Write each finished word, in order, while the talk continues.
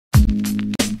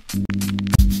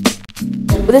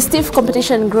With the stiff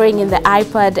competition growing in the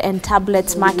iPad and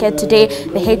tablets market today,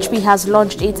 the HP has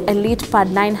launched its elitpad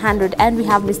 900, and we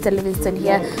have Mr. Livingston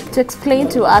here to explain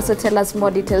to us or tell us more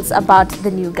details about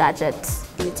the new gadget.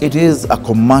 It is a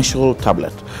commercial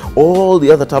tablet. All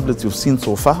the other tablets you've seen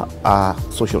so far are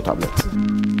social tablets.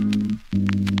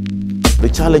 The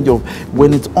challenge of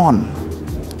when it's on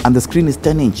and the screen is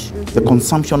 10-inch, the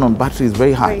consumption on battery is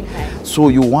very high. So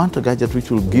you want a gadget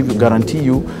which will guarantee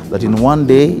you that in one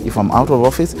day, if I'm out of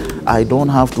office, I don't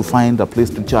have to find a place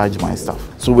to charge my stuff.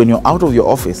 So when you're out of your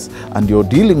office and you're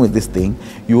dealing with this thing,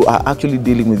 you are actually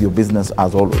dealing with your business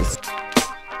as always.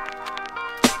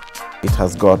 It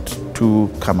has got 2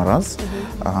 cameras.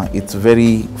 It's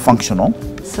very functional.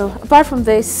 So apart from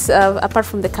this, apart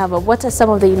from the cover, what are some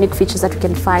of the unique features that we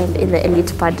can find in the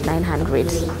elitpad 900?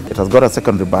 It has got a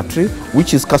secondary battery,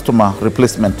 which is customer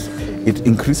replacement. It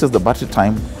increases the battery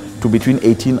time to between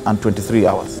 18 and 23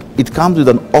 hours. It comes with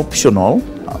an optional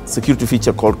security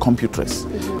feature called CompuTrace.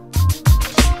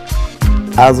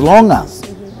 As long as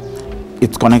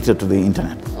it's connected to the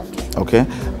internet, okay,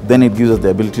 then it gives us the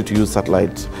ability to use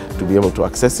satellite to be able to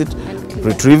access it,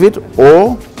 retrieve it,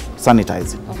 or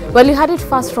sanitize it. Well, you had it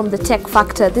first from the tech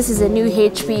factor. This is a new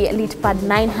HP elitpad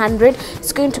 900.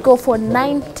 It's going to go for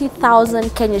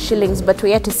 90,000 Kenya shillings, but we're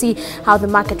yet to see how the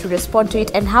market will respond to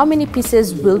it and how many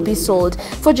pieces will be sold.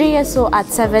 For JSO at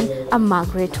 7, I'm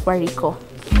Margaret Wariko.